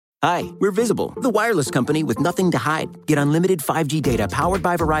Hi, we're Visible, the wireless company with nothing to hide. Get unlimited 5G data powered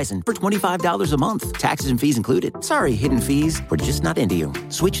by Verizon for $25 a month. Taxes and fees included. Sorry, hidden fees. We're just not into you.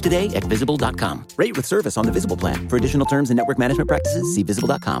 Switch today at Visible.com. Rate with service on the Visible plan. For additional terms and network management practices, see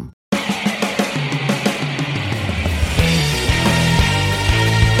Visible.com.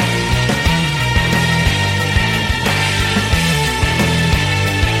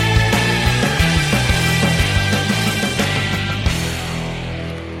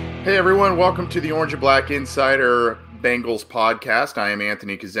 Hey everyone, welcome to the Orange and Black Insider Bengals podcast. I am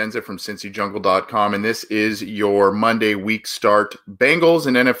Anthony Cosenza from CincyJungle.com, and this is your Monday week start Bengals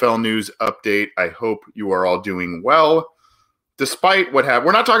and NFL news update. I hope you are all doing well, despite what happened.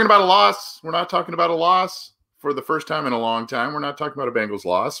 We're not talking about a loss. We're not talking about a loss for the first time in a long time. We're not talking about a Bengals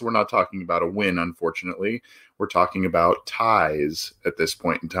loss. We're not talking about a win, unfortunately. We're talking about ties at this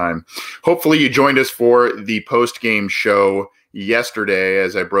point in time. Hopefully you joined us for the post-game show yesterday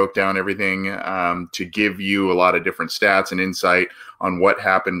as I broke down everything to give you a lot of different stats and insight on what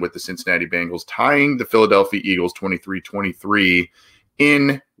happened with the Cincinnati Bengals tying the Philadelphia Eagles 23-23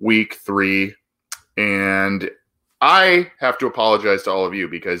 in week 3. And I have to apologize to all of you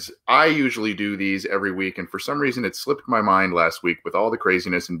because I usually do these every week, and for some reason it slipped my mind last week with all the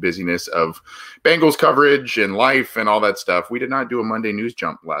craziness and busyness of Bengals coverage and life and all that stuff. We did not do a Monday news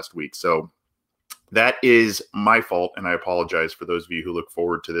jump last week, so that is my fault, and I apologize for those of you who look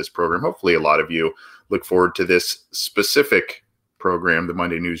forward to this program. Hopefully a lot of you look forward to this specific program, the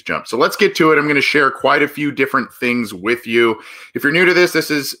Monday News Jump. So let's get to it. I'm going to share quite a few different things with you. If you're new to this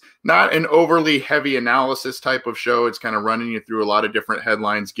is not an overly heavy analysis type of show. It's kind of running you through a lot of different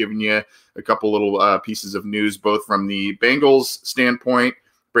headlines, giving you a couple little pieces of news, both from the Bengals standpoint,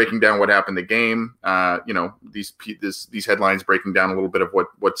 breaking down what happened in the game, these headlines breaking down a little bit of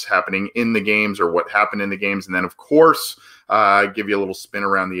what's happening in the games or what happened in the games. And then, of course, give you a little spin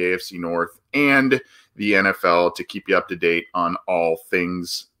around the AFC North and the NFL to keep you up to date on all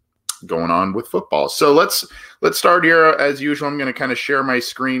things going on with football. So let's start here. As usual, I'm going to kind of share my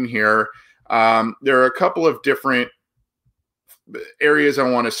screen here. There are a couple of different areas I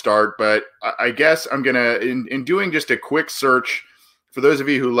want to start, but I guess I'm going to, in doing just a quick search, for those of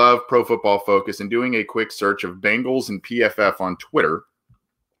you who love Pro Football Focus and doing a quick search of Bengals and PFF on Twitter,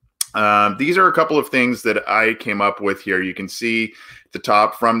 these are a couple of things that I came up with here. You can see at the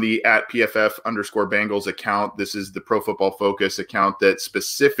top from the @PFF_Bengals account. This is the Pro Football Focus account that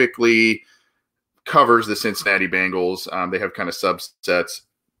specifically covers the Cincinnati Bengals. They have kind of subsets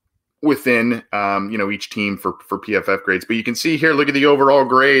within, each team for PFF grades. But you can see here, look at the overall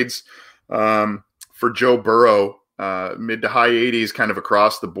grades for Joe Burrow. Mid to high 80s kind of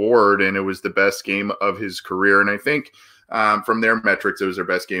across the board, and it was the best game of his career. And I think from their metrics, it was their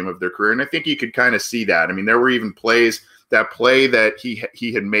best game of their career. And I think you could kind of see that. I mean, there were even plays, that play that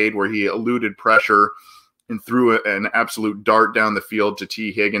he had made where he eluded pressure and threw an absolute dart down the field to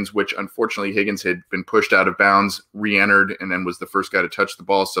T. Higgins, which unfortunately Higgins had been pushed out of bounds, re-entered, and then was the first guy to touch the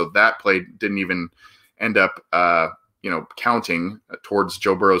ball. So that play didn't even end up counting towards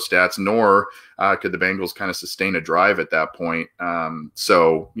Joe Burrow's stats, nor could the Bengals kind of sustain a drive at that point. Kind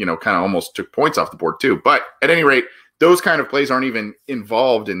of almost took points off the board too. But at any rate, those kind of plays aren't even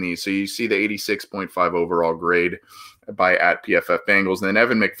involved in these. So you see the 86.5 overall grade by @PFF Bengals. And then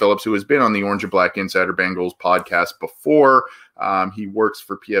Evan McPhillips, who has been on the Orange and Black Insider Bengals podcast before, he works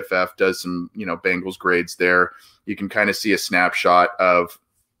for PFF, does some, Bengals grades there. You can kind of see a snapshot of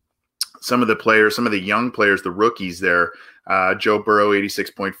some of the players, some of the young players, the rookies there. Joe Burrow,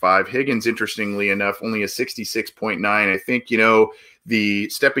 86.5. Higgins, interestingly enough, only a 66.9. I think, the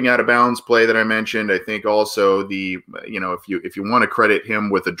stepping out of bounds play that I mentioned, I think also the, if you want to credit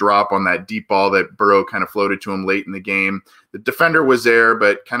him with a drop on that deep ball that Burrow kind of floated to him late in the game, the defender was there,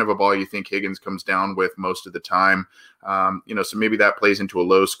 but kind of a ball you think Higgins comes down with most of the time. So maybe that plays into a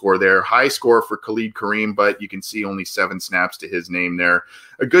low score there. High score for Khalid Kareem, but you can see only 7 snaps to his name there.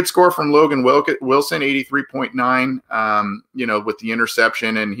 A good score from Logan Wilson, 83.9, with the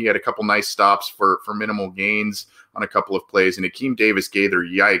interception, and he had a couple nice stops for minimal gains on a couple of plays. And Akeem Davis-Gaither,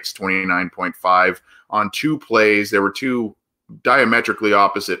 yikes, 29.5 on 2 plays. There were 2 diametrically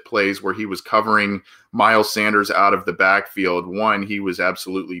opposite plays where he was covering Miles Sanders out of the backfield. One, he was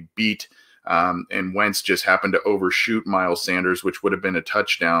absolutely beat, and Wentz just happened to overshoot Miles Sanders, which would have been a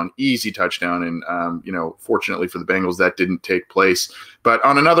touchdown, easy touchdown. And, fortunately for the Bengals, that didn't take place. But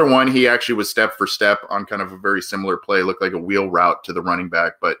on another one, he actually was step for step on kind of a very similar play, looked like a wheel route to the running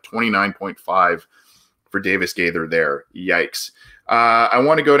back, but 29.5 for Davis-Gaither there. Yikes. I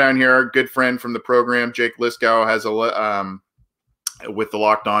want to go down here. Our good friend from the program, Jake Liskow, with the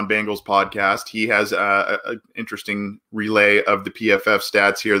Locked On Bengals podcast. He has a interesting relay of the PFF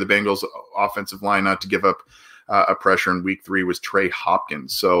stats here. The Bengals offensive line, not to give up a pressure in week 3, was Trey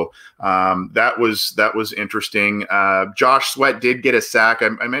Hopkins. So that was interesting. Josh Sweat did get a sack.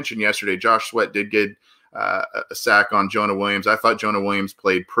 I mentioned yesterday, Josh Sweat did get a sack on Jonah Williams. I thought Jonah Williams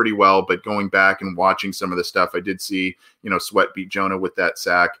played pretty well, but going back and watching some of the stuff, I did see, Sweat beat Jonah with that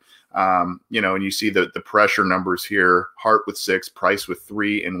sack. And you see the pressure numbers here: Hart with 6, Price with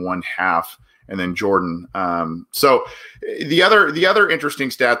 3.5, and then Jordan. So the other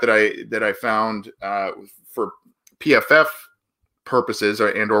interesting stat that I found for PFF purposes,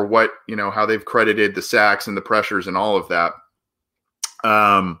 or what, how they've credited the sacks and the pressures and all of that.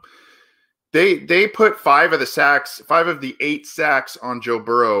 They put 5 of the 8 sacks on Joe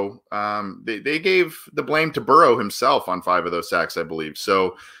Burrow. They gave the blame to Burrow himself on 5 of those sacks, I believe.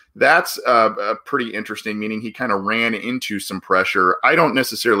 So that's pretty interesting, meaning he kind of ran into some pressure. I don't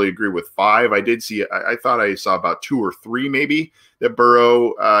necessarily agree with 5. I thought I saw about 2 or 3 maybe that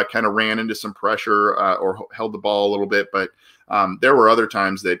Burrow kind of ran into some pressure or held the ball a little bit. But there were other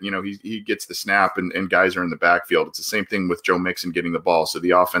times that, he gets the snap and guys are in the backfield. It's the same thing with Joe Mixon getting the ball. So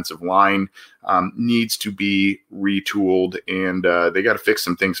the offensive line needs to be retooled, and they got to fix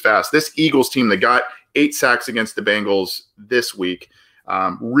some things fast. This Eagles team that got 8 sacks against the Bengals this week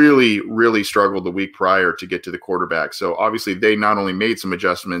really, really struggled the week prior to get to the quarterback. So obviously they not only made some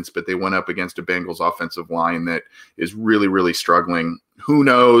adjustments, but they went up against a Bengals offensive line that is really, really struggling. Who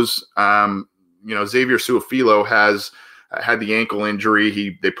knows? Xavier Su'a-Filo has had the ankle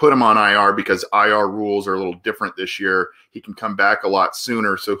injury. They put him on IR because IR rules are a little different this year. He can come back a lot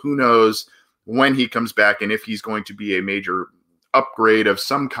sooner. So who knows when he comes back and if he's going to be a major upgrade of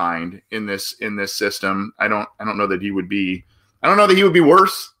some kind in this system. I don't know that he would be. I don't know that he would be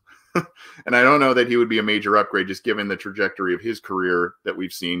worse, and I don't know that he would be a major upgrade just given the trajectory of his career that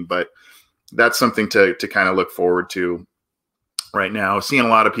we've seen. But that's something to kind of look forward to right now. Seeing a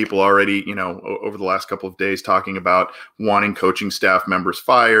lot of people already, over the last couple of days talking about wanting coaching staff members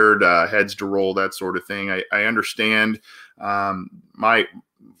fired, heads to roll, that sort of thing. I understand my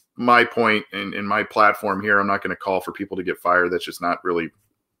point in my platform here. I'm not going to call for people to get fired. That's just not really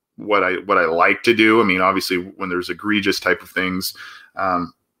what I like to do. I mean, obviously when there's egregious type of things,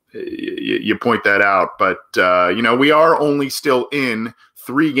 you point that out, but we are only still in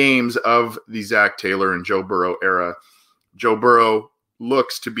 3 games of the Zach Taylor and Joe Burrow era. Joe Burrow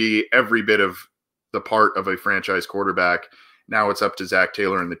looks to be every bit of the part of a franchise quarterback. Now it's up to Zach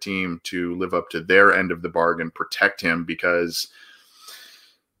Taylor and the team to live up to their end of the bargain, protect him, because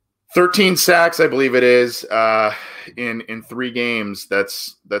 13 sacks, I believe it is, in 3 games.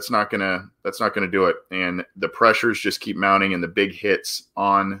 That's not gonna do it. And the pressures just keep mounting, and the big hits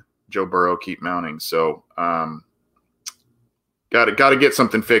on Joe Burrow keep mounting. So, got to get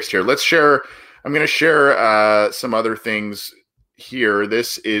something fixed here. I'm going to share some other things here.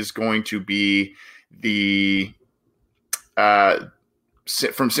 This is going to be the from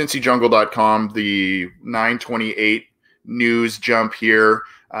CincyJungle.com, the 9/28 news jump here.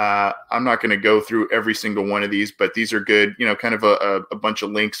 I'm not going to go through every single one of these, but these are good, kind of a bunch of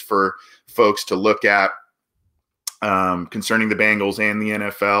links for folks to look at concerning the Bengals and the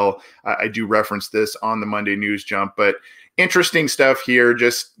NFL. I do reference this on the Monday news jump, but interesting stuff here.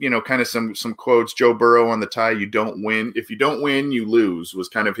 Just, kind of some quotes. Joe Burrow on the tie: "You don't win. If you don't win, you lose," was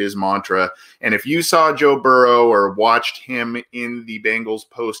kind of his mantra. And if you saw Joe Burrow or watched him in the Bengals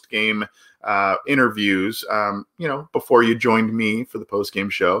post-game interviews, before you joined me for the post-game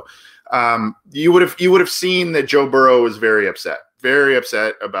show, you would have seen that Joe Burrow was very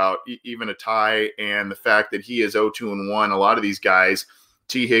upset about even a tie and the fact that he is 0-2-1. A lot of these guys,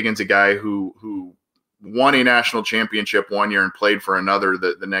 T. Higgins, a guy who won a national championship one year and played for another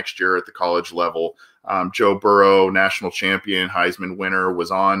the next year at the college level. Joe Burrow, national champion, Heisman winner,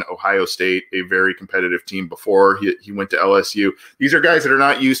 was on Ohio State, a very competitive team before he went to LSU. These are guys that are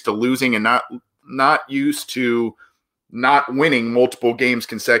not used to losing and not used to not winning multiple games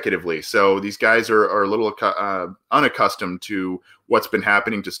consecutively. So these guys are a little unaccustomed to what's been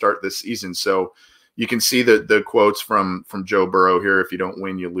happening to start this season. So you can see the quotes from Joe Burrow here. "If you don't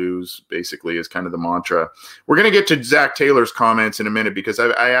win, you lose," basically is kind of the mantra. We're going to get to Zach Taylor's comments in a minute, because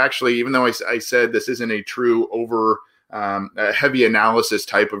I actually, even though I said this isn't a true heavy analysis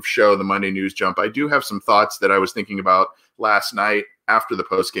type of show, the Monday News Jump, I do have some thoughts that I was thinking about last night after the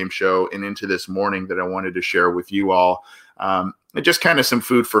post-game show and into this morning that I wanted to share with you all. And just kind of some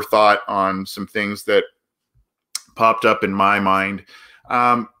food for thought on some things that popped up in my mind.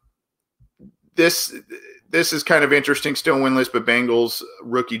 This this is kind of interesting, still winless, but Bengals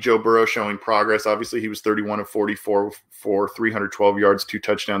rookie Joe Burrow showing progress. Obviously, he was 31 of 44 for 312 yards, 2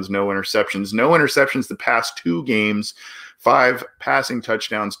 touchdowns, no interceptions. No interceptions the past 2 games, 5 passing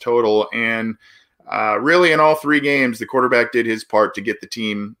touchdowns total. And really, in all 3 games, the quarterback did his part to get the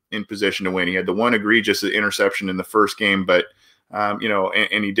team in position to win. He had the one egregious interception in the first game, but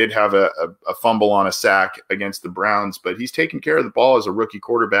and he did have a fumble on a sack against the Browns, but he's taking care of the ball as a rookie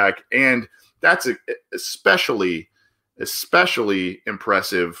quarterback. And that's especially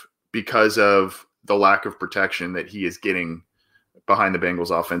impressive because of the lack of protection that he is getting behind the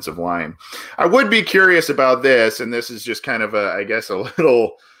Bengals offensive line. I would be curious about this, and this is just kind of a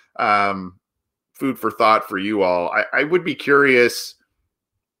little food for thought for you all. I would be curious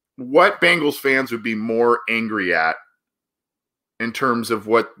what Bengals fans would be more angry at in terms of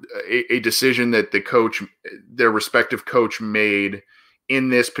what a decision that their respective coach made in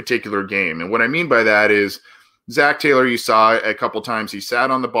this particular game. And what I mean by that is Zach Taylor, you saw a couple times, he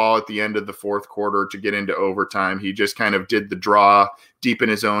sat on the ball at the end of the fourth quarter to get into overtime. He just kind of did the draw deep in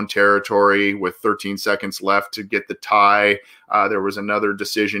his own territory with 13 seconds left to get the tie. There was another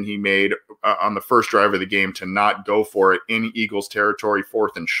decision he made on the first drive of the game to not go for it in Eagles territory,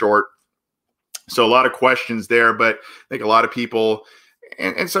 4th and short. So a lot of questions there, but I think a lot of people,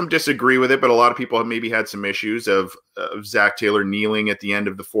 and some disagree with it, but a lot of people have maybe had some issues of Zach Taylor kneeling at the end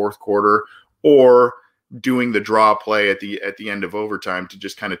of the fourth quarter or doing the draw play at the end of overtime to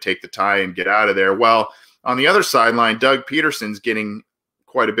just kind of take the tie and get out of there. Well, on the other sideline, Doug Peterson's getting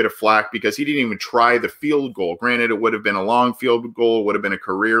quite a bit of flack because he didn't even try the field goal. Granted, it would have been a long field goal, it would have been a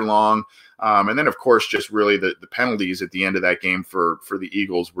career long. And then, of course, just really the penalties at the end of that game for the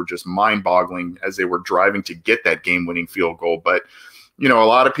Eagles were just mind-boggling as they were driving to get that game-winning field goal. But, a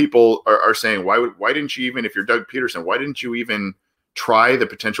lot of people are saying, why didn't you even, if you're Doug Peterson, why didn't you even try the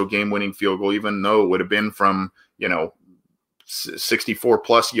potential game-winning field goal, even though it would have been from, 64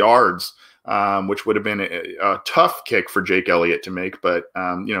 plus yards, which would have been a tough kick for Jake Elliott to make. But,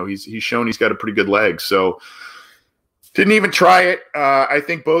 he's shown he's got a pretty good leg. So didn't even try it. I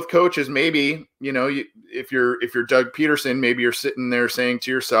think both coaches, maybe, if you're Doug Peterson, maybe you're sitting there saying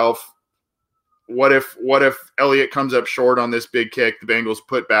to yourself, what if Elliott comes up short on this big kick? The Bengals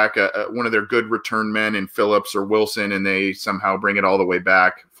put back one of their good return men in Phillips or Wilson, and they somehow bring it all the way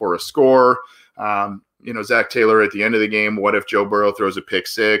back for a score. Zach Taylor at the end of the game, what if Joe Burrow throws a pick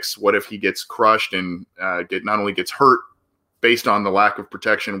 6? What if he gets crushed and not only gets hurt based on the lack of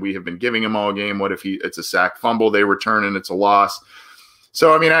protection we have been giving him all game? What if it's a sack fumble they return and it's a loss?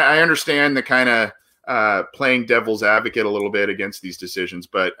 So, I understand the kind of playing devil's advocate a little bit against these decisions,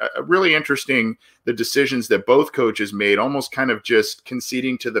 but really interesting, the decisions that both coaches made, almost kind of just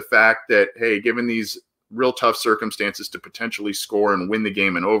conceding to the fact that, hey, given these real tough circumstances to potentially score and win the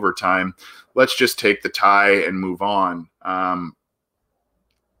game in overtime, let's just take the tie and move on. I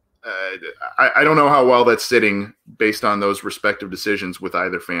don't know how well that's sitting based on those respective decisions with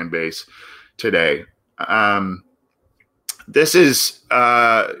either fan base today. This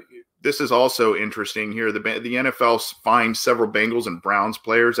is also interesting here. The NFL fined several Bengals and Browns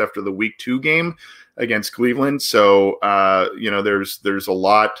players after the Week 2 game against Cleveland. So there's a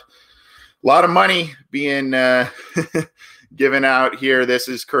lot of money being given out here. This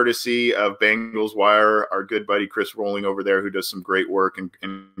is courtesy of Bengals Wire, our good buddy Chris Rolling over there, who does some great work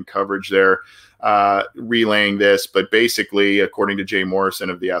in coverage there, relaying this. But basically, according to Jay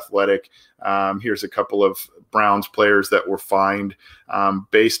Morrison of The Athletic, here's a couple of Browns players that were fined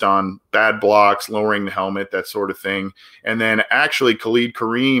based on bad blocks, lowering the helmet, that sort of thing. And then actually Khalid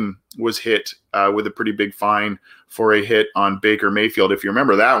Kareem was hit with a pretty big fine for a hit on Baker Mayfield. If you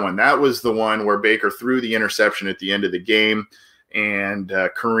remember that one, that was the one where Baker threw the interception at the end of the game. And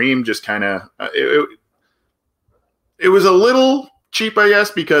Kareem just kind of it was a little cheap, I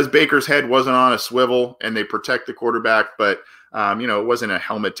guess, because Baker's head wasn't on a swivel and they protect the quarterback. But, it wasn't a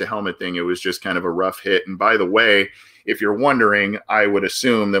helmet-to-helmet thing. It was just kind of a rough hit. And by the way, if you're wondering, I would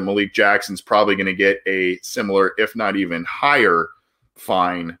assume that Malik Jackson's probably going to get a similar, if not even higher,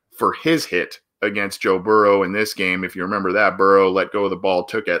 fine for his hit against Joe Burrow in this game. If you remember that, Burrow let go of the ball,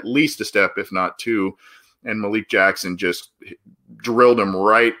 took at least a step, if not 2, and Malik Jackson just drilled him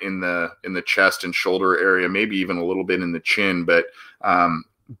right in the chest and shoulder area, maybe even a little bit in the chin. But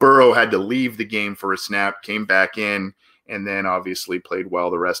Burrow had to leave the game for a snap, came back in, and then obviously played well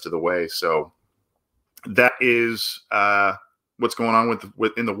the rest of the way. So that is what's going on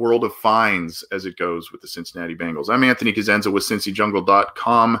with in the world of fines as it goes with the Cincinnati Bengals. I'm Anthony Cosenza with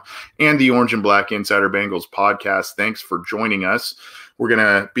CincyJungle.com and the Orange and Black Insider Bengals podcast. Thanks for joining us. We're going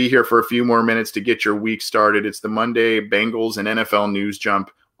to be here for a few more minutes to get your week started. It's the Monday Bengals and NFL News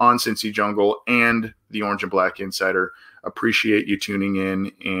Jump on Cincy Jungle and the Orange and Black Insider. Appreciate you tuning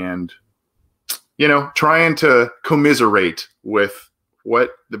in and, trying to commiserate with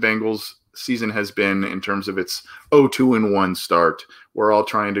what the Bengals season has been in terms of its 0-2-1 start. We're all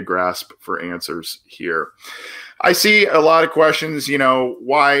trying to grasp for answers here. I see a lot of questions,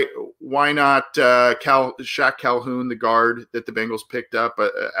 why not Shaq Calhoun, the guard that the Bengals picked up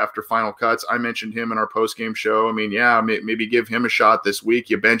after final cuts? I mentioned him in our post-game show. I mean, yeah, maybe give him a shot this week.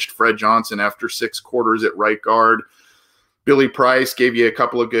 You benched Fred Johnson after 6 quarters at right guard. Billy Price gave you a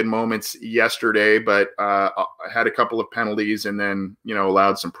couple of good moments yesterday, but had a couple of penalties and then,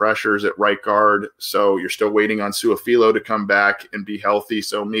 allowed some pressures at right guard. So you're still waiting on Su'a-Filo to come back and be healthy.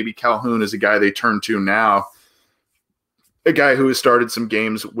 So maybe Calhoun is a guy they turn to now, a guy who has started some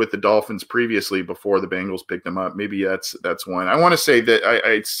games with the Dolphins previously before the Bengals picked him up. Maybe that's one. I want to say that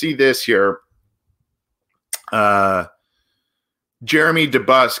I see this here. Jeremy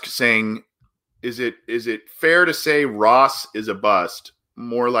DeBusk saying, Is it fair to say Ross is a bust?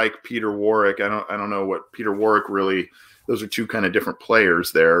 More like Peter Warrick. I don't know what Peter Warrick really. Those are two kind of different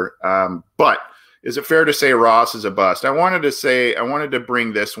players there. But is it fair to say Ross is a bust? I wanted to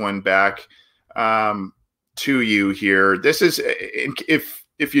bring this one back to you here. This is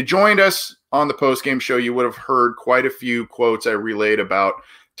if you joined us on the post-game show, you would have heard quite a few quotes I relayed about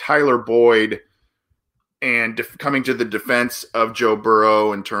Tyler Boyd and coming to the defense of Joe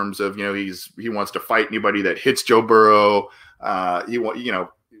Burrow in terms of, he wants to fight anybody that hits Joe Burrow.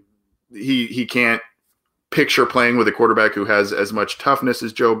 He can't picture playing with a quarterback who has as much toughness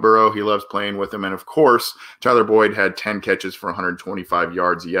as Joe Burrow. He loves playing with him. And of course, Tyler Boyd had 10 catches for 125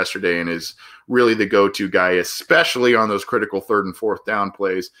 yards yesterday and is really the go-to guy, especially on those critical 3rd and 4th down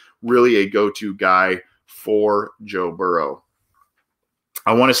plays, really a go-to guy for Joe Burrow.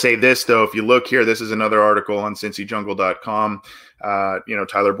 I want to say this, though. If you look here, this is another article on cincyjungle.com.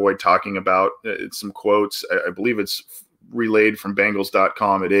 Tyler Boyd talking about some quotes. I believe it's relayed from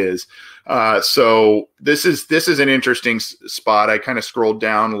Bengals.com. It is. So this is an interesting spot. I kind of scrolled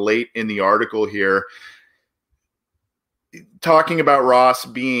down late in the article here, talking about Ross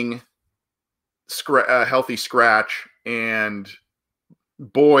being a healthy scratch and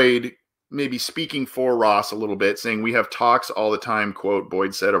Boyd maybe speaking for Ross a little bit, saying we have talks all the time, quote,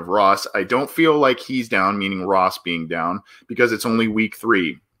 Boyd said of Ross. I don't feel like he's down, meaning Ross being down, because it's only week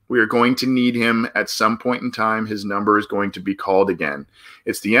 3. We are going to need him at some point in time. His number is going to be called again.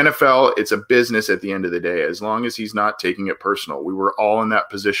 It's the NFL. It's a business at the end of the day, as long as he's not taking it personal. We were all in that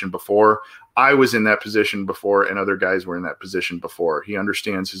position before. I was in that position before, and other guys were in that position before. He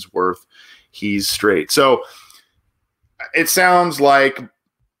understands his worth. He's straight. So it sounds like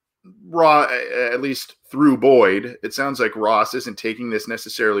at least through Boyd, it sounds like Ross isn't taking this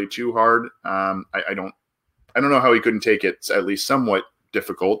necessarily too hard. I don't know how he couldn't take it at least somewhat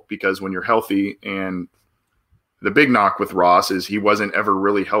difficult, because when you're healthy, and the big knock with Ross is he wasn't ever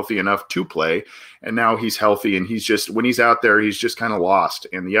really healthy enough to play, and now he's healthy, and he's just, when he's out there, he's just kind of lost,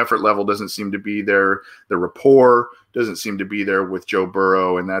 and the effort level doesn't seem to be there. The rapport doesn't seem to be there with Joe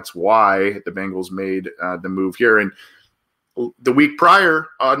Burrow, and that's why the Bengals made the move here. And the week prior,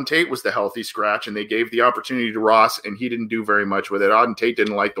 Auden Tate was the healthy scratch, and they gave the opportunity to Ross, and he didn't do very much with it. Auden Tate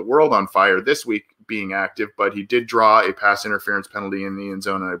didn't light the world on fire this week being active, but he did draw a pass interference penalty in the end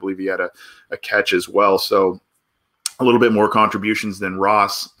zone, and I believe he had a catch as well. So a little bit more contributions than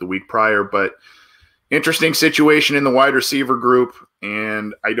Ross the week prior, but interesting situation in the wide receiver group,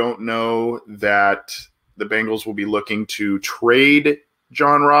 and I don't know that the Bengals will be looking to trade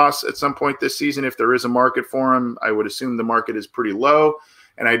John Ross at some point this season. If there is a market for him, I would assume the market is pretty low.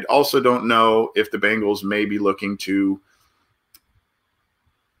 And I also don't know if the Bengals may be looking to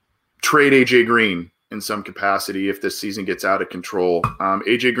trade AJ Green in some capacity if this season gets out of control.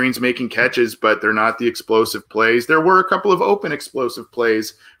 AJ Green's making catches, but they're not the explosive plays. There were a couple of open explosive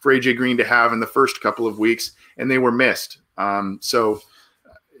plays for AJ Green to have in the first couple of weeks, and they were missed.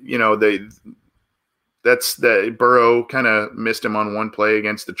 That's the Burrow kind of missed him on one play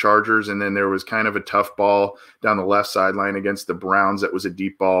against the Chargers, and then there was kind of a tough ball down the left sideline against the Browns that was a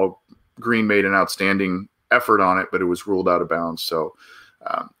deep ball. Green made an outstanding effort on it, but it was ruled out of bounds. So,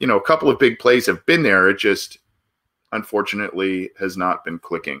 a couple of big plays have been there. It just, unfortunately, has not been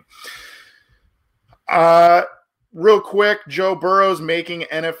clicking. Real quick, Joe Burrow's making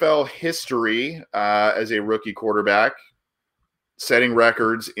NFL history as a rookie quarterback, setting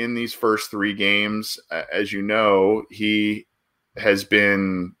records in these first 3 games. As you know, he has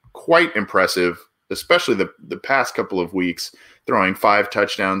been quite impressive, especially the past couple of weeks, throwing 5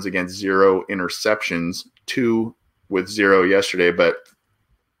 touchdowns against 0 interceptions, 2 with 0 yesterday. But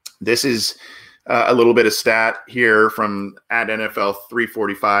this is a little bit of stat here from at NFL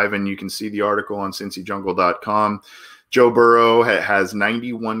 345, and you can see the article on cincyjungle.com. Joe Burrow has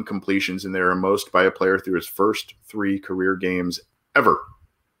 91 completions, and they are most by a player through his first 3 career games ever.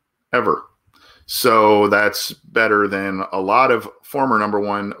 So that's better than a lot of former number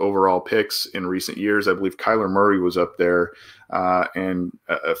 1 overall picks in recent years. I believe Kyler Murray was up there, and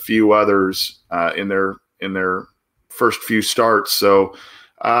a few others in their first few starts. So,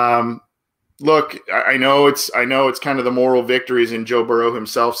 look, I know it's kind of the moral victories in Joe Burrow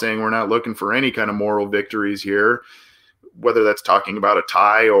himself saying we're not looking for any kind of moral victories here, whether that's talking about a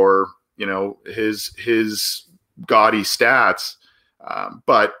tie or, his gaudy stats.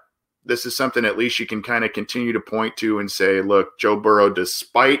 But this is something at least you can kind of continue to point to and say, look, Joe Burrow,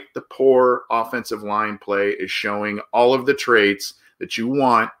 despite the poor offensive line play, is showing all of the traits that you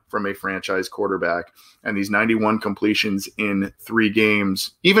want from a franchise quarterback. And these 91 completions in 3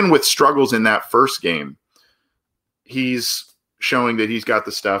 games, even with struggles in that first game, he's showing that he's got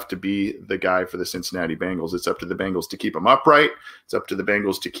the stuff to be the guy for the Cincinnati Bengals. It's up to the Bengals to keep him upright. It's up to the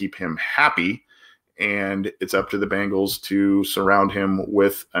Bengals to keep him happy. And it's up to the Bengals to surround him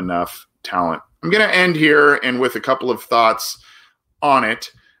with enough talent. I'm going to end here and with a couple of thoughts on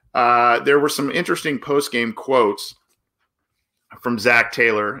it. There were some interesting post-game quotes from Zach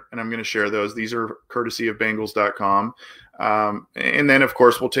Taylor, and I'm going to share those. These are courtesy of Bengals.com. And then, of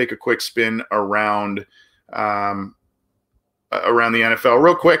course, we'll take a quick spin around the NFL.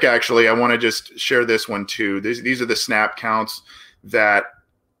 Real quick, actually, I want to just share this one too. These are the snap counts that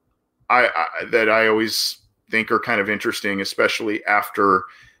I always think are kind of interesting, especially after,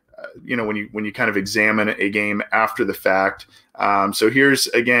 when you kind of examine a game after the fact. So here's,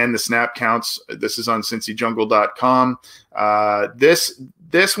 again, the snap counts. This is on cincyjungle.com.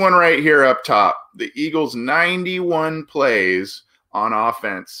 This one right here up top, the Eagles' 91 plays on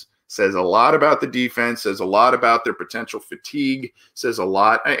offense says a lot about the defense, says a lot about their potential fatigue, says a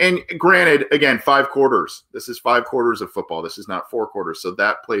lot. And granted, again, 5 quarters. This is 5 quarters of football. This is not 4 quarters. So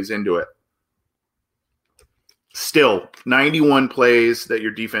that plays into it. Still, 91 plays that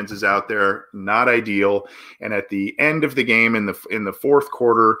your defense is out there, not ideal. And at the end of the game in the fourth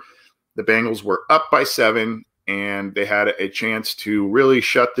quarter, the Bengals were up by 7, and they had a chance to really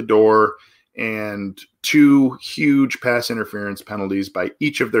shut the door. And 2 huge pass interference penalties by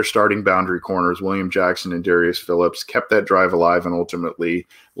each of their starting boundary corners, William Jackson and Darius Phillips, kept that drive alive and ultimately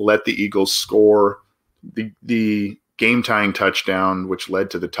let the Eagles score the game-tying touchdown, which led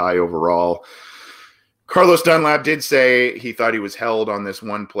to the tie overall. Carlos Dunlap did say he thought he was held on this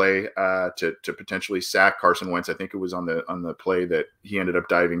one play to potentially sack Carson Wentz. I think it was on the play that he ended up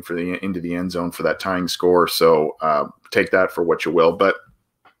diving into the end zone for that tying score. So take that for what you will. But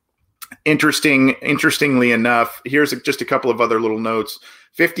interestingly enough, here's just a couple of other little notes.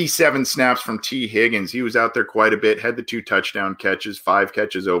 57 snaps from T. Higgins. He was out there quite a bit, had the 2 touchdown catches, 5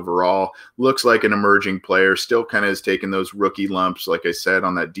 catches overall. Looks like an emerging player. Still kind of has taken those rookie lumps, like I said,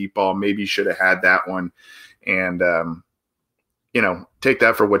 on that deep ball. Maybe should have had that one. And, take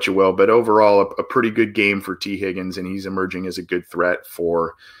that for what you will. But overall, a pretty good game for T. Higgins, and he's emerging as a good threat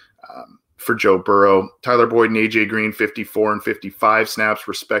for Joe Burrow. Tyler Boyd and A.J. Green, 54 and 55 snaps,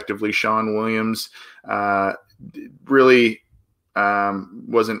 respectively. Sean Williams really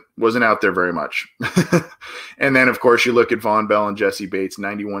wasn't out there very much. And then, of course, you look at Von Bell and Jesse Bates,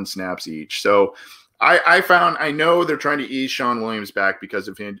 91 snaps each. So I know they're trying to ease Sean Williams back because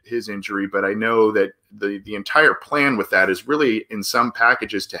of his injury, but I know that the entire plan with that is really in some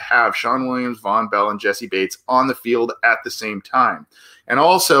packages to have Sean Williams, Von Bell, and Jesse Bates on the field at the same time. And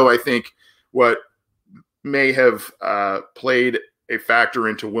also, I think what may have played a factor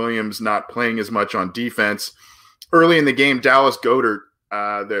into Williams not playing as much on defense. Early in the game, Dallas Goedert,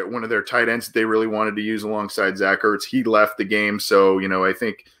 one of their tight ends that they really wanted to use alongside Zach Ertz, he left the game. So, I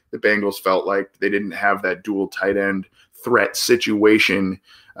think the Bengals felt like they didn't have that dual tight end threat situation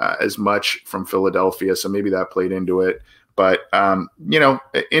as much from Philadelphia. So maybe that played into it. But,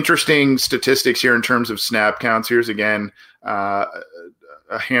 interesting statistics here in terms of snap counts. Here's, again,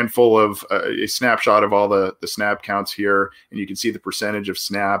 a handful of a snapshot of all the snap counts here, and you can see the percentage of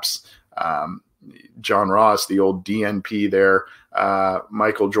snaps. John Ross, the old DNP there.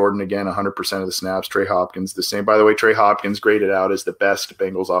 Michael Jordan, again, 100% of the snaps. Trey Hopkins, the same. By the way, Trey Hopkins graded out as the best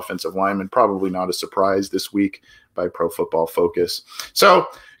Bengals offensive lineman. Probably not a surprise this week by Pro Football Focus. So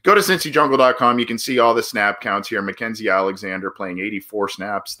go to cincyjungle.com. You can see all the snap counts here. Mackenzie Alexander playing 84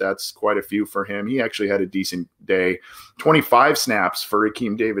 snaps. That's quite a few for him. He actually had a decent day. 25 snaps for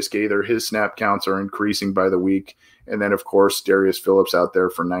Rakeem Davis-Gaither. His snap counts are increasing by the week. And then, of course, Darius Phillips out there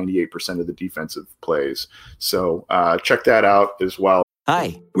for 98% of the defensive plays. So check that out as well.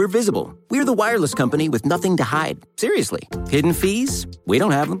 Hi, we're Visible. We're the wireless company with nothing to hide. Seriously. Hidden fees? We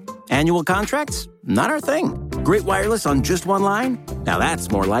don't have them. Annual contracts? Not our thing. Great wireless on just one line? Now that's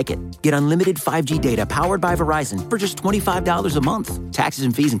more like it. Get unlimited 5G data powered by Verizon for just $25 a month. Taxes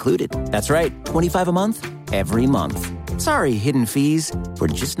and fees included. That's right, $25 a month, every month. Sorry, hidden fees. We're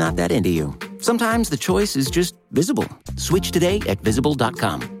just not that into you. Sometimes the choice is just Visible. Switch today at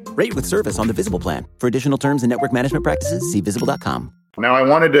Visible.com. Rate with service on the Visible plan. For additional terms and network management practices, see Visible.com. Now, I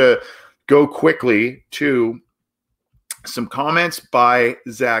wanted to go quickly to some comments by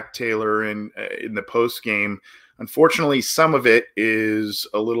Zac Taylor in the post game. Unfortunately, some of it is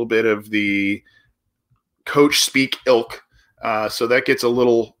a little bit of the coach speak ilk, so that gets a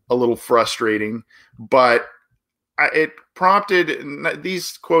little frustrating. But it prompted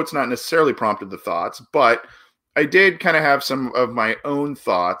these quotes, not necessarily prompted the thoughts, but I did kind of have some of my own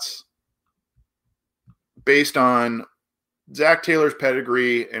thoughts based on Zac Taylor's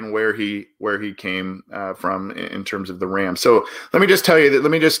pedigree and where he came from in terms of the Rams. So let me just tell you that.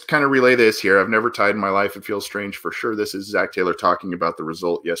 Let me just kind of relay this here. I've never tied in my life. It feels strange for sure. This is Zac Taylor talking about the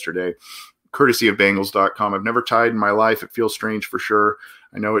result yesterday, courtesy of Bengals.com. I've never tied in my life. It feels strange for sure.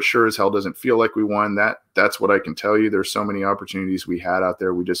 I know it sure as hell doesn't feel like we won. That's what I can tell you. There's so many opportunities we had out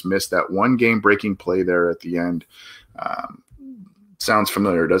there. We just missed that one game-breaking play there at the end. Sounds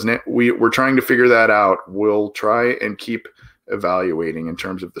familiar, doesn't it? We're trying to figure that out. We'll try and keep evaluating in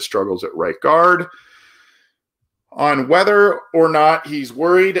terms of the struggles at right guard, on whether or not he's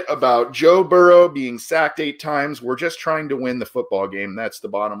worried about Joe Burrow being sacked 8 times. We're just trying to win the football game. That's the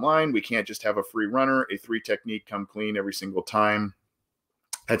bottom line. We can't just have a free runner, a 3 technique come clean every single time.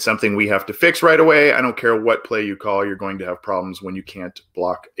 That's something we have to fix right away. I don't care what play you call. You're going to have problems when you can't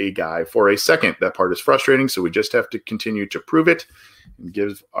block a guy for a second. That part is frustrating, so we just have to continue to prove it and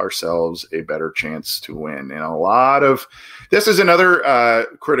give ourselves a better chance to win. And this is another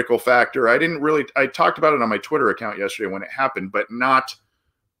critical factor. I talked about it on my Twitter account yesterday when it happened, but not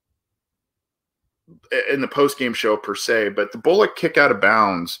in the post-game show per se, but the Bullock kick out of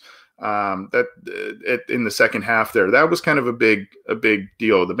bounds in the second half there, that was kind of a big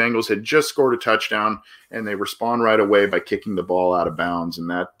deal. The Bengals had just scored a touchdown and they respond right away by kicking the ball out of bounds. And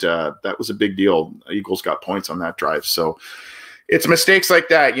that was a big deal. Eagles got points on that drive. So it's mistakes like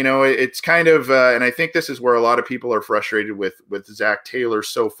that, it's kind of, and I think this is where a lot of people are frustrated with Zac Taylor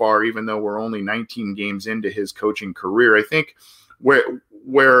so far, even though we're only 19 games into his coaching career. I think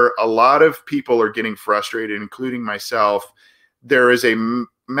where a lot of people are getting frustrated, including myself, there is a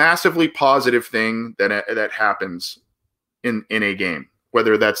massively positive thing that happens in a game,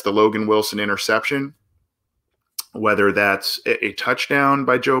 whether that's the Logan Wilson interception, whether that's a touchdown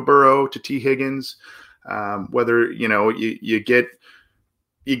by Joe Burrow to T. Higgins, whether you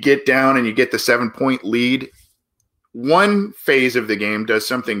get down and you get the 7-point lead. One phase of the game does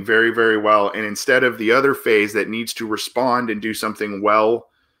something very, very well, and instead of the other phase that needs to respond and do something well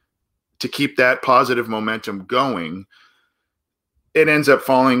to keep that positive momentum going, it ends up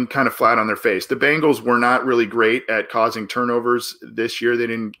falling kind of flat on their face. The Bengals were not really great at causing turnovers this year. They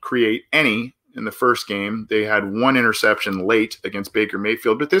didn't create any in the first game. They had 1 interception late against Baker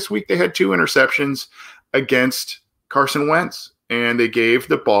Mayfield, but this week they had 2 interceptions against Carson Wentz, and they gave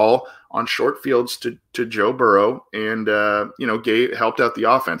the ball on short fields to Joe Burrow and, helped out the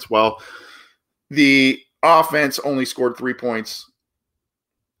offense. Well, the offense only scored 3 points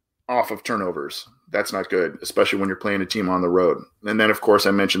off of turnovers. That's not good, especially when you're playing a team on the road. And then, of course,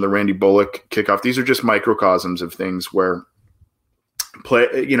 I mentioned the Randy Bullock kickoff. These are just microcosms of things where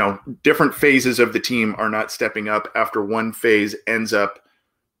different phases of the team are not stepping up after one phase ends up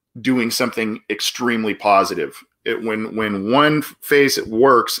doing something extremely positive. When one phase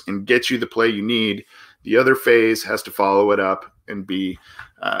works and gets you the play you need, the other phase has to follow it up and be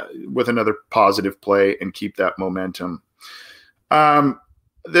with another positive play and keep that momentum.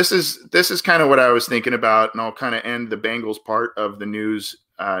 This is kind of what I was thinking about, and I'll kind of end the Bengals part of the news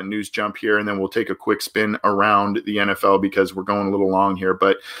jump here, and then we'll take a quick spin around the NFL because we're going a little long here.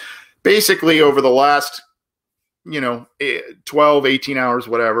 But basically, over the last 12, 18 hours,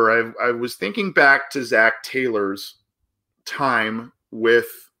 whatever, I was thinking back to Zac Taylor's time with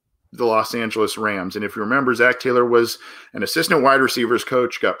the Los Angeles Rams. And if you remember, Zac Taylor was an assistant wide receivers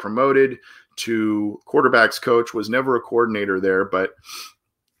coach, got promoted to quarterbacks coach, was never a coordinator there, but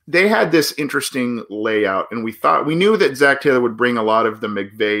they had this interesting layout, and we knew that Zac Taylor would bring a lot of the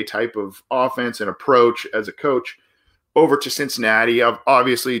McVay type of offense and approach as a coach over to Cincinnati.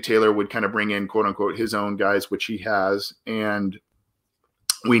 Obviously, Taylor would kind of bring in, quote unquote, his own guys, which he has. And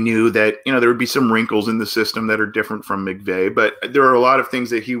we knew that, there would be some wrinkles in the system that are different from McVay, but there are a lot of things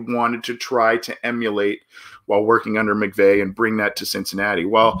that he wanted to try to emulate while working under McVay and bring that to Cincinnati.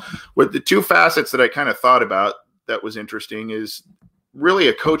 Well, with the two facets that I kind of thought about that was interesting is really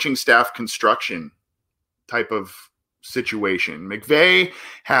a coaching staff construction type of situation. McVay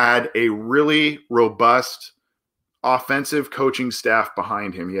had a really robust offensive coaching staff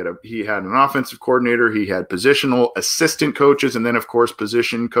behind him. He had an offensive coordinator, he had positional assistant coaches, and then of course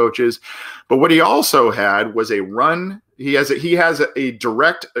position coaches. But what he also had was he has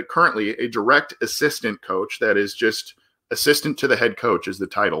currently a direct assistant coach that is just assistant to the head coach is the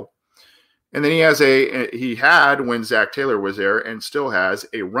title. And then he had when Zac Taylor was there and still has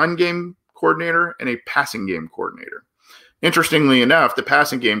a run game coordinator and a passing game coordinator. Interestingly enough, the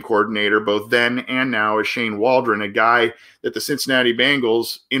passing game coordinator, both then and now, is Shane Waldron, a guy that the Cincinnati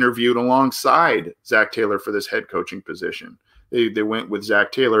Bengals interviewed alongside Zac Taylor for this head coaching position. They went with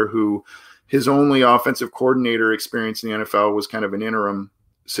Zac Taylor, who his only offensive coordinator experience in the NFL was kind of an interim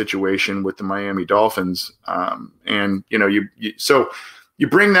situation with the Miami Dolphins. And, so you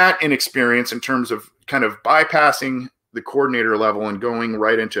bring that in experience in terms of kind of bypassing the coordinator level and going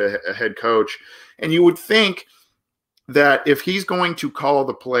right into a head coach. And you would think that if he's going to call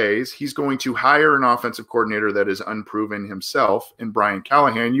the plays, he's going to hire an offensive coordinator that is unproven himself in Brian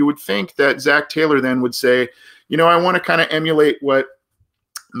Callahan. You would think that Zac Taylor then would say, I want to kind of emulate what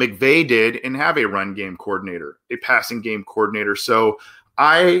McVay did and have a run game coordinator, a passing game coordinator. So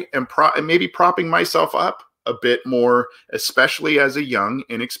I am maybe propping myself up a bit more, especially as a young,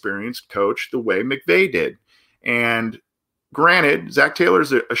 inexperienced coach, the way McVay did. And granted, Zac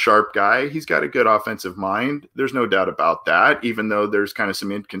Taylor's a sharp guy. He's got a good offensive mind. There's no doubt about that, even though there's kind of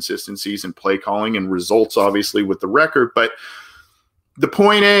some inconsistencies in play calling and results, obviously, with the record. But the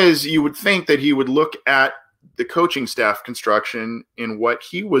point is, you would think that he would look at the coaching staff construction in what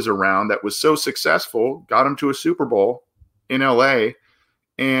he was around that was so successful, got him to a Super Bowl in LA,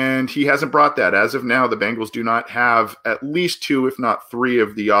 and he hasn't brought that. As of now, the Bengals do not have at least two, if not three,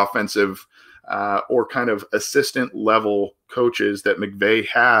 of the offensive or kind of assistant level coaches that McVay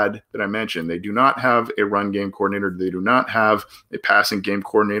had that I mentioned. They do not have a run game coordinator. They do not have a passing game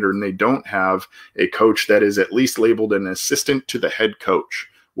coordinator, and they don't have a coach that is at least labeled an assistant to the head coach,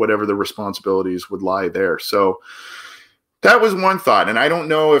 whatever the responsibilities would lie there. So that was one thought. And I don't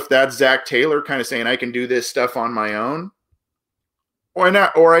know if that's Zac Taylor kind of saying, I can do this stuff on my own or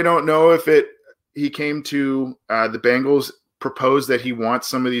not, or I don't know if he came to the Bengals, proposed that he wants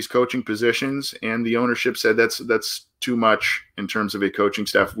some of these coaching positions, and the ownership said that's too much in terms of a coaching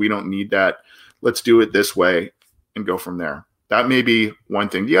staff. We don't need that. Let's do it this way and go from there. That may be one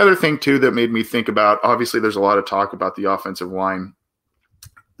thing. The other thing too that made me think about, obviously there's a lot of talk about the offensive line.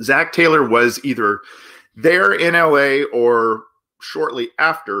 Zac Taylor was either there in LA or shortly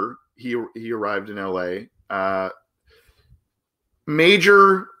after he arrived in LA.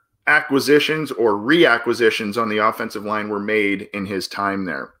 Major acquisitions or reacquisitions on the offensive line were made in his time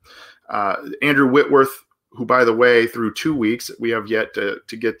there. Andrew Whitworth, who, by the way, through 2 weeks, we have yet to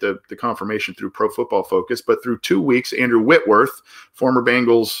get the confirmation through Pro Football Focus, but through 2 weeks, Andrew Whitworth, former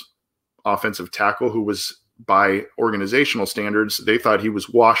Bengals offensive tackle, who was by organizational standards, they thought he was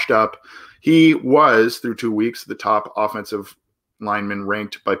washed up. He was, through 2 weeks, the top offensive lineman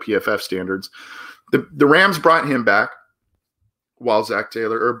ranked by PFF standards. The Rams brought him back while Zac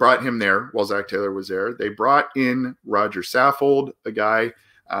Taylor was there. They brought in Roger Saffold, a guy,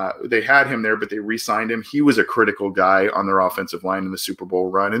 they had him there, but they re-signed him. He was a critical guy on their offensive line in the Super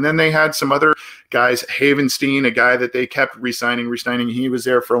Bowl run. And then they had some other guys, Havenstein, a guy that they kept re-signing. He was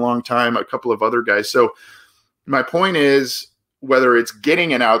there for a long time, a couple of other guys. So my point is, whether it's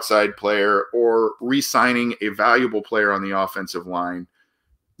getting an outside player or re-signing a valuable player on the offensive line,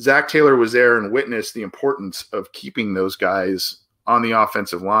 Zac Taylor was there and witnessed the importance of keeping those guys on the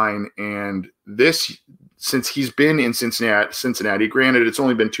offensive line. And this, since he's been in Cincinnati, granted, it's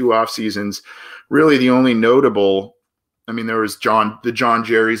only been 2 off seasons, really the only notable, there was the John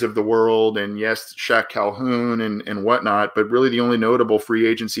Jerrys of the world, and yes, Shaq Calhoun and whatnot, but really the only notable free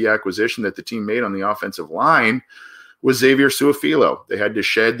agency acquisition that the team made on the offensive line was Xavier Su'a-Filo. They had to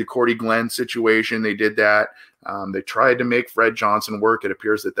shed the Cordy Glenn situation. They did that. They tried to make Fred Johnson work. It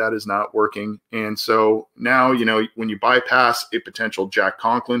appears that is not working. And so now, when you bypass a potential Jack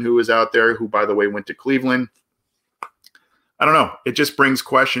Conklin who is out there, who, by the way, went to Cleveland, I don't know. It just brings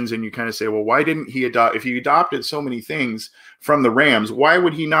questions, and you kind of say, well, why didn't he adopt? If he adopted so many things from the Rams, why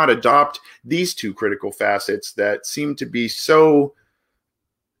would he not adopt these two critical facets that seem to be so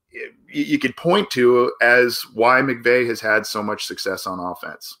you could point to as why McVay has had so much success on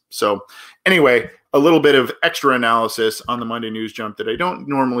offense. So anyway, a little bit of extra analysis on the Monday News Jump that I don't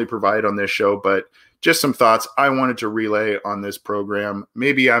normally provide on this show, but just some thoughts I wanted to relay on this program.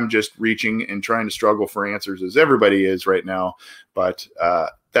 Maybe I'm just reaching and trying to struggle for answers as everybody is right now, but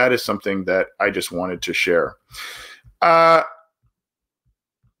that is something that I just wanted to share.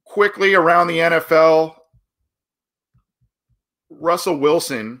 Quickly around the NFL, Russell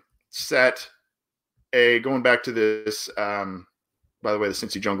Wilson set going back to this, by the way, the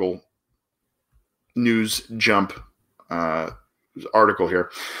Cincy Jungle News Jump article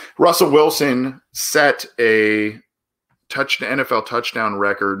here. Russell Wilson set a NFL touchdown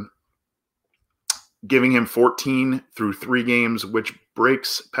record, giving him 14 through 3 games, which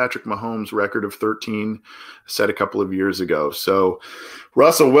breaks Patrick Mahomes' record of 13 set a couple of years ago. So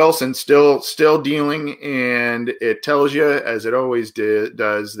Russell Wilson still dealing, and it tells you, as it always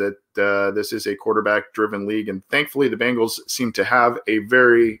does, that this is a quarterback-driven league, and thankfully the Bengals seem to have a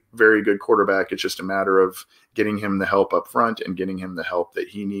very, very good quarterback. It's just a matter of getting him the help up front and getting him the help that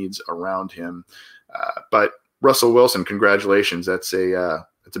he needs around him. But Russell Wilson, congratulations. It's a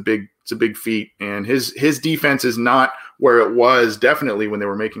big feat, and his defense is not where it was definitely when they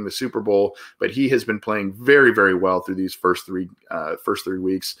were making the Super Bowl, but he has been playing very, very well through these first three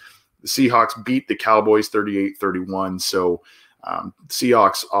weeks. The Seahawks beat the Cowboys 38-31, so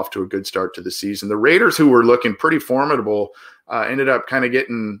Seahawks off to a good start to the season. The Raiders, who were looking pretty formidable, ended up kind of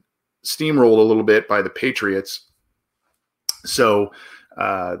getting steamrolled a little bit by the Patriots. So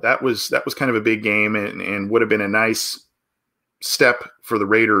that was kind of a big game, and would have been a nice step for the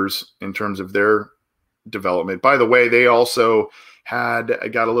Raiders in terms of their development. By the way, they also got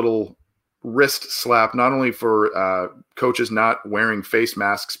a little wrist slap, not only for coaches not wearing face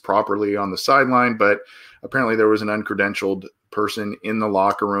masks properly on the sideline, but apparently there was an uncredentialed person in the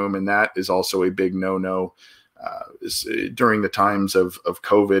locker room, and that is also a big no-no during the times of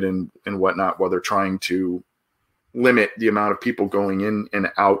COVID and whatnot, while they're trying to limit the amount of people going in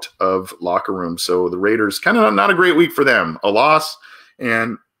and out of locker rooms. So the Raiders, kind of not a great week for them. A loss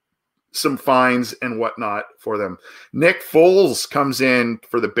and some fines and whatnot for them. Nick Foles comes in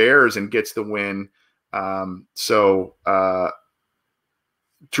for the Bears and gets the win. Mitchell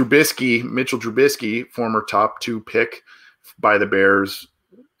Trubisky, former top 2 pick by the Bears,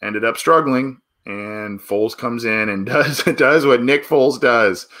 ended up struggling, and Foles comes in and does what Nick Foles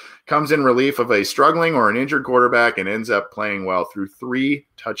does. Comes in relief of a struggling or an injured quarterback and ends up playing well through 3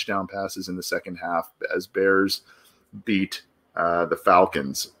 touchdown passes in the second half as Bears beat the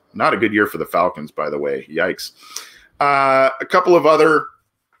Falcons. Not a good year for the Falcons, by the way. Yikes. A couple of other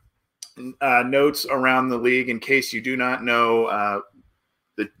notes around the league in case you do not know.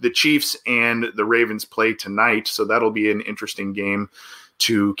 The Chiefs and the Ravens play tonight, so that'll be an interesting game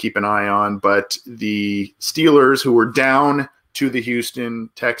to keep an eye on. But the Steelers, who were down to the Houston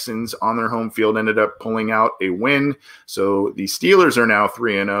Texans on their home field, ended up pulling out a win. So the Steelers are now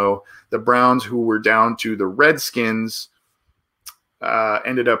 3-0. The Browns, who were down to the Redskins,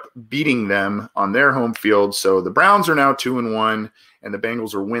 ended up beating them on their home field. So the Browns are now 2-1, and the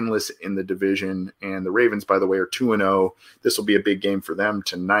Bengals are winless in the division. And the Ravens, by the way, are 2-0. This will be a big game for them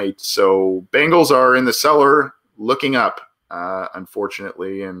tonight. So Bengals are in the cellar looking up,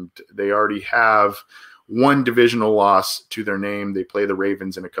 unfortunately, and they already have one divisional loss to their name. They play the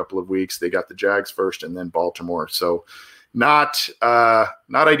Ravens in a couple of weeks. They got the Jags first and then Baltimore. So not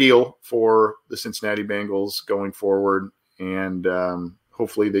ideal for the Cincinnati Bengals going forward. And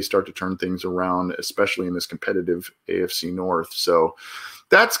hopefully they start to turn things around, especially in this competitive AFC North. So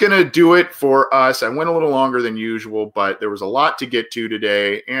that's going to do it for us. I went a little longer than usual, but there was a lot to get to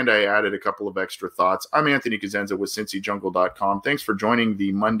today, and I added a couple of extra thoughts. I'm Anthony Cosenza with CincyJungle.com. Thanks for joining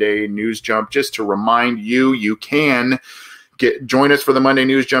the Monday News Jump. Just to remind you, you can join us for the Monday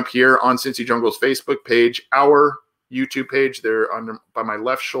News Jump here on Cincy Jungle's Facebook page, our YouTube page. There by my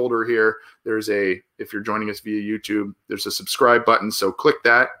left shoulder here, if you're joining us via YouTube, there's a subscribe button. So click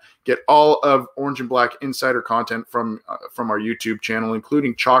that. Get all of Orange and Black insider content from our YouTube channel,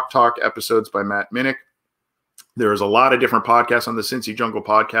 including Chalk Talk episodes by Matt Minnick. There's a lot of different podcasts on the Cincy Jungle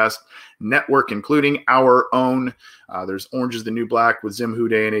Podcast Network, including our own. There's Orange is the New Black with Zim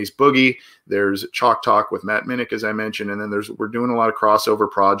Houday and Ace Boogie. There's Chalk Talk with Matt Minnick, as I mentioned. And then we're doing a lot of crossover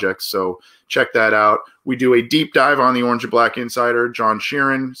projects, so check that out. We do a deep dive on the Orange and Black insider, John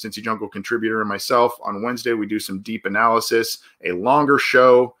Sheeran, Cincy Jungle contributor, and myself. On Wednesday, we do some deep analysis, a longer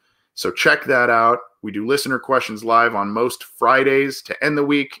show. So check that out. We do listener questions live on most Fridays to end the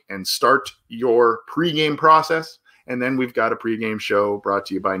week and start your pregame process. And then we've got a pregame show brought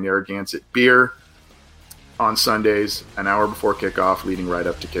to you by Narragansett Beer on Sundays, an hour before kickoff, leading right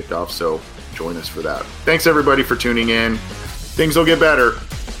up to kickoff. So join us for that. Thanks, everybody, for tuning in. Things will get better.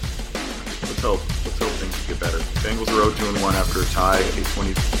 Let's hope things will get better. Bengals are 0-2-1 after a tie, a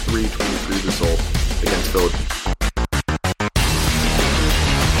 23-23 result against Philadelphia.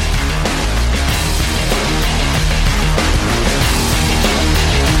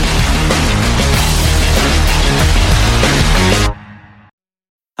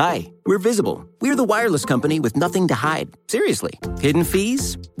 Hi, we're Visible. We're the wireless company with nothing to hide. Seriously. Hidden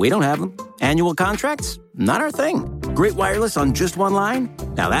fees? We don't have them. Annual contracts? Not our thing. Great wireless on just one line?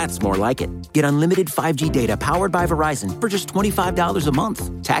 Now that's more like it. Get unlimited 5G data powered by Verizon for just $25 a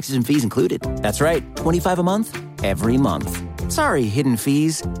month. Taxes and fees included. That's right, $25 a month, every month. Sorry, hidden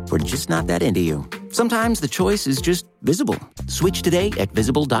fees. We're just not that into you. Sometimes the choice is just Visible. Switch today at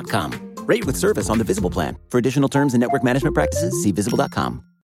Visible.com. Rate with service on the Visible plan. For additional terms and network management practices, see Visible.com.